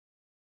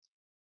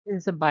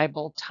Is the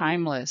Bible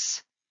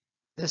timeless?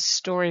 The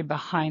story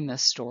behind the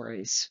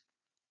stories.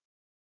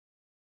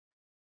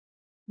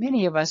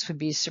 Many of us would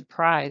be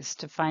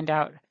surprised to find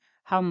out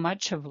how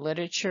much of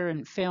literature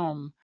and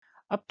film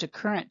up to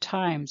current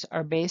times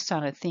are based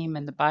on a theme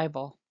in the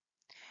Bible.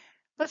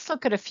 Let's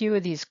look at a few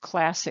of these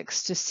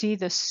classics to see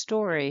the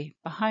story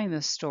behind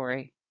the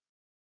story.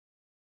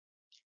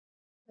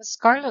 The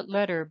Scarlet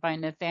Letter by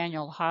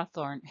Nathaniel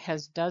Hawthorne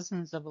has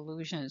dozens of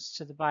allusions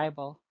to the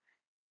Bible.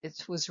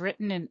 It was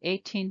written in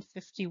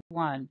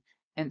 1851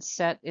 and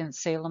set in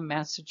Salem,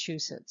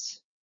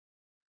 Massachusetts.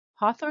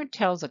 Hawthorne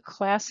tells a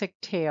classic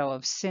tale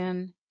of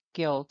sin,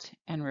 guilt,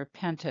 and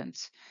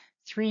repentance,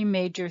 three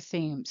major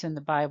themes in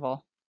the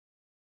Bible.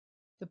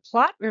 The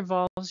plot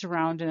revolves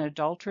around an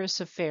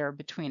adulterous affair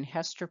between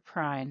Hester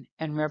Prynne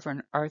and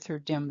Reverend Arthur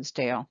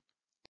Dimmesdale.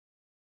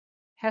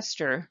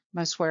 Hester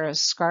must wear a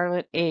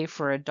scarlet A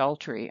for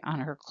adultery on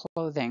her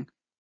clothing.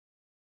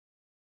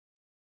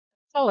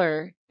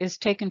 Color is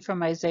taken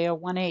from Isaiah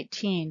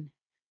 118.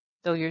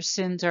 Though your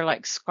sins are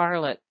like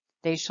scarlet,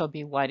 they shall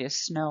be white as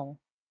snow.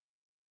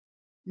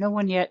 No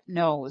one yet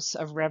knows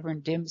of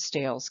Reverend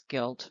Dimmesdale's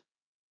guilt.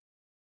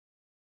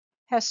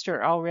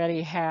 Hester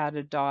already had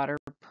a daughter,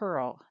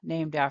 Pearl,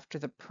 named after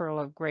the pearl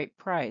of great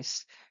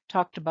price,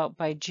 talked about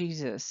by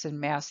Jesus in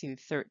Matthew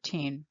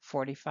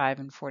 13:45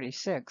 and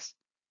 46.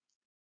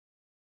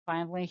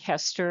 Finally,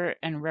 Hester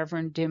and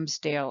Reverend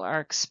Dimmesdale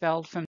are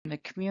expelled from the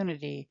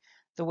community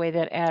the way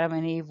that Adam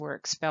and Eve were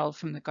expelled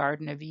from the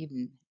Garden of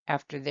Eden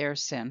after their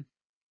sin.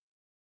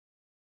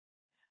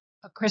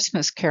 A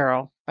Christmas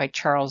Carol by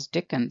Charles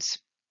Dickens.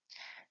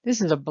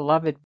 This is a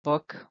beloved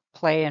book,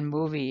 play, and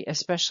movie,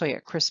 especially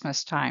at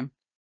Christmas time.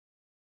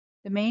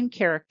 The main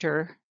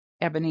character,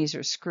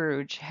 Ebenezer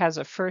Scrooge, has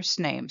a first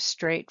name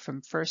straight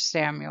from 1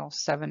 Samuel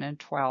 7 and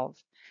 12.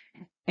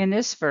 In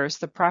this verse,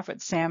 the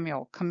prophet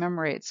Samuel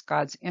commemorates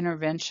God's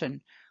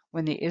intervention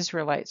when the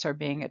Israelites are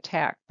being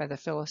attacked by the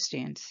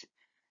Philistines.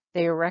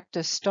 They erect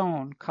a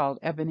stone called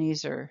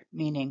Ebenezer,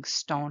 meaning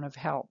stone of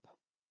help.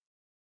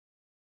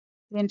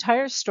 The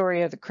entire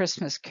story of the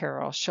Christmas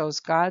Carol shows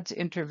God's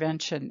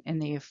intervention in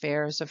the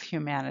affairs of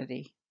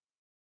humanity.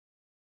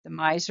 The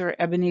miser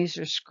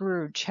Ebenezer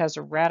Scrooge has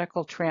a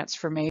radical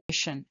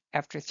transformation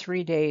after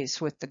 3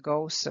 days with the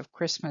ghosts of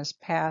Christmas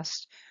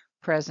past,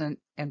 present,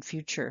 and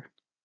future.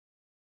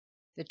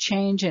 The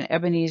change in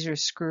Ebenezer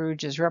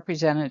Scrooge is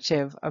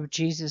representative of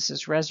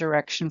Jesus'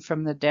 resurrection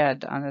from the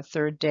dead on the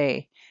third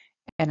day,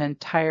 an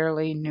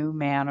entirely new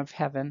man of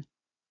heaven.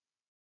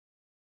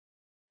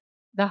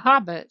 The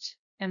Hobbit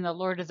and The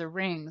Lord of the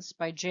Rings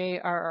by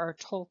J.R.R.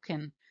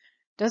 Tolkien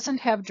doesn't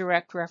have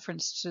direct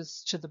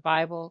references to the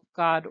Bible,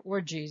 God, or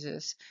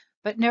Jesus,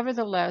 but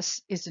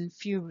nevertheless is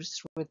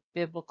infused with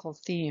biblical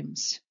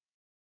themes.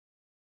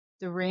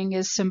 The ring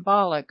is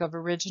symbolic of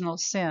original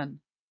sin,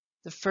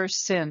 the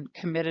first sin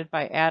committed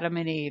by Adam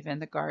and Eve in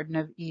the Garden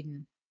of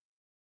Eden.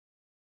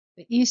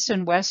 The east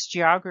and west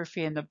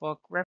geography in the book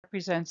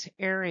represents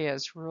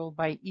areas ruled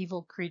by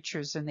evil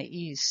creatures in the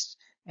east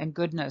and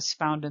goodness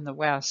found in the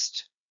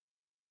west.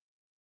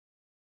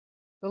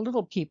 The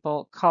little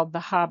people, called the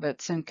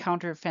hobbits,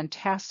 encounter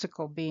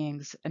fantastical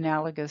beings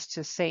analogous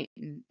to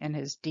Satan and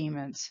his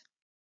demons.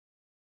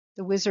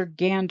 The wizard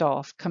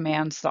Gandalf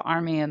commands the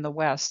army in the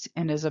west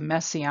and is a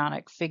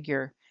messianic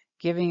figure,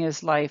 giving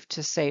his life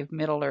to save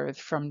Middle-earth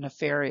from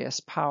nefarious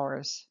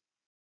powers.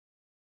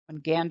 When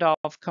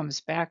Gandalf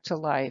comes back to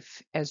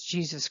life, as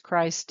Jesus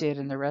Christ did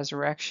in the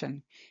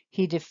resurrection,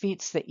 he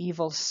defeats the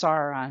evil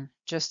Sauron,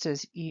 just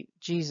as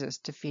Jesus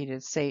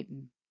defeated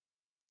Satan.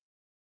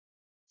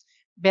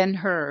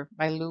 Ben-Hur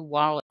by Lew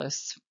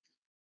Wallace.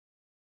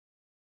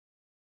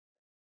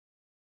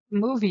 The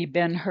movie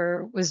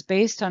Ben-Hur was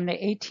based on the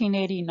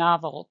 1880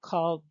 novel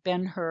called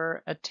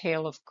Ben-Hur: A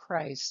Tale of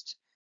Christ.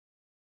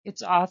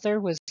 Its author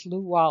was Lew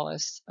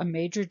Wallace, a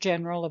major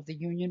general of the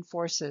Union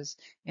forces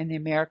in the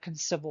American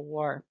Civil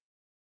War.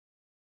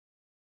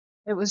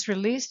 It was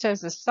released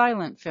as a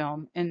silent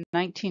film in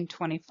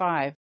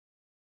 1925,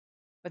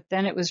 but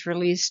then it was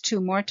released 2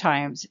 more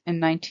times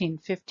in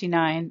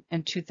 1959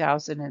 and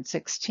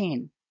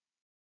 2016.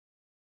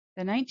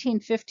 The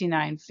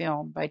 1959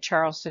 film by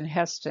Charlton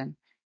Heston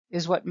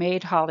is what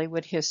made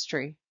Hollywood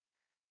history.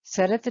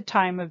 Set at the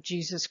time of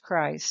Jesus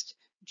Christ,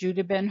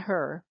 Judah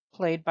Ben-Hur,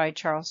 played by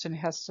Charlton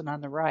Heston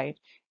on the right,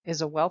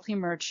 is a wealthy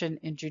merchant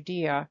in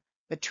Judea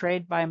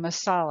betrayed by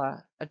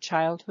Messala, a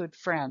childhood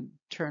friend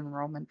turned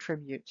Roman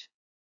tribute.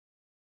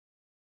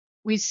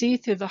 We see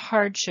through the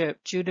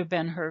hardship Judah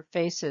Ben-Hur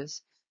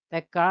faces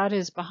that God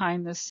is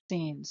behind the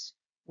scenes,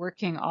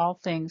 working all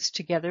things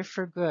together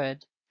for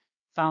good,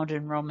 found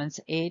in Romans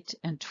 8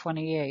 and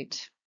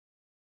 28.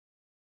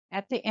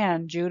 At the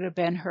end, Judah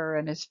Ben-Hur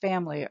and his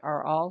family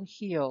are all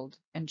healed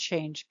and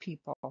changed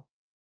people.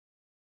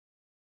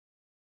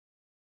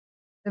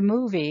 The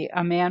movie,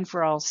 A Man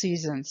for All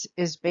Seasons,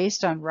 is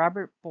based on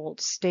Robert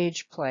Bolt's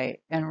stage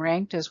play and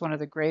ranked as one of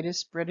the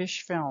greatest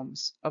British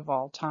films of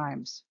all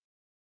times.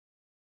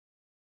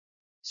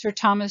 Sir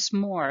Thomas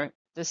More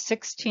the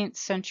 16th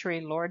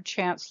century Lord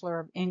Chancellor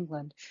of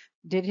England,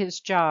 did his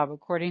job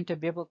according to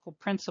biblical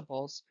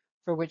principles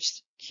for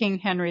which King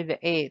Henry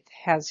VIII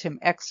has him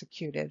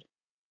executed.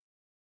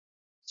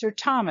 Sir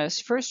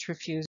Thomas first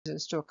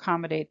refuses to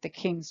accommodate the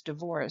king's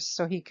divorce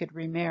so he could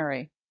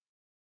remarry.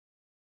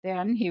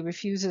 Then he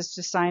refuses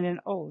to sign an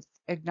oath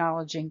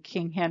acknowledging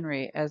King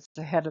Henry as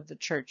the head of the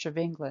Church of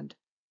England.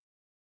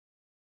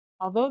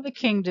 Although the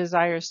king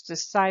desires to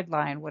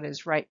sideline what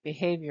is right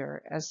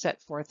behavior as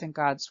set forth in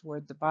God's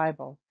Word, the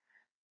Bible,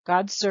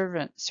 God's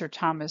servant Sir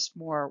Thomas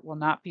More will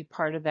not be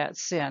part of that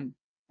sin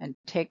and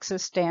takes a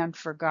stand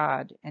for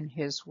God and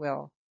His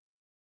will.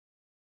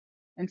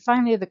 And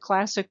finally, the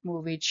classic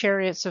movie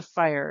Chariots of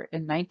Fire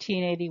in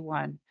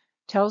 1981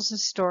 tells the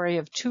story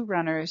of two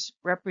runners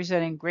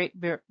representing Great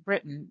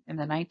Britain in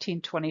the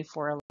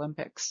 1924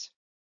 Olympics.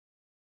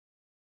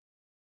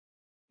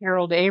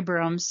 Harold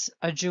Abrams,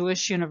 a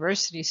Jewish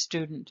university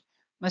student,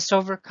 must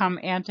overcome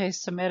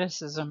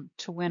anti-Semitism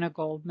to win a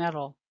gold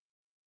medal.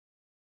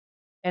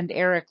 And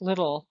Eric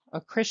Liddell,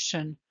 a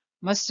Christian,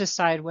 must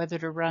decide whether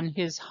to run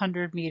his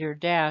 100-meter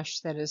dash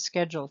that is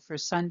scheduled for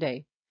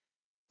Sunday.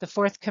 The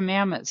fourth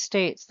commandment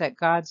states that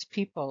God's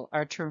people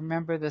are to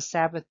remember the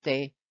Sabbath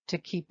day to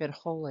keep it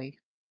holy.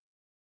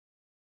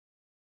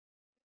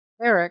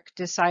 Eric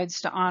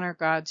decides to honor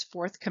God's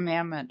fourth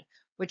commandment,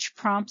 which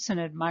prompts an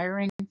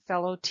admiring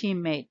fellow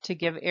teammate to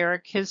give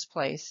Eric his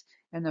place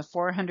in the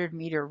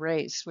 400-meter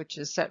race, which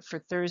is set for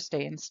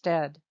Thursday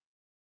instead.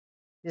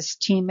 This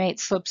teammate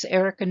slips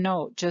Eric a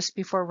note just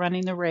before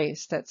running the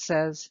race that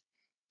says,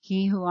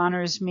 "He who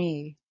honors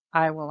me,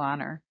 I will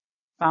honor,"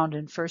 found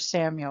in 1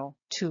 Samuel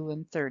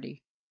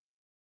 2:30.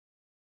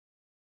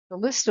 The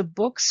list of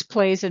books,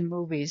 plays, and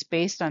movies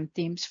based on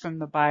themes from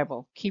the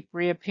Bible keep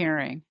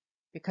reappearing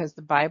because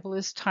the Bible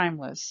is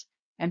timeless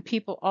and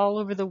people all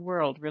over the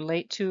world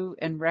relate to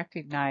and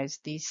recognize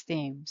these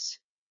themes.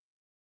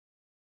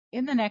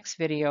 In the next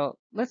video,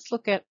 let's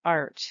look at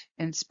art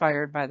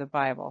inspired by the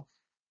Bible.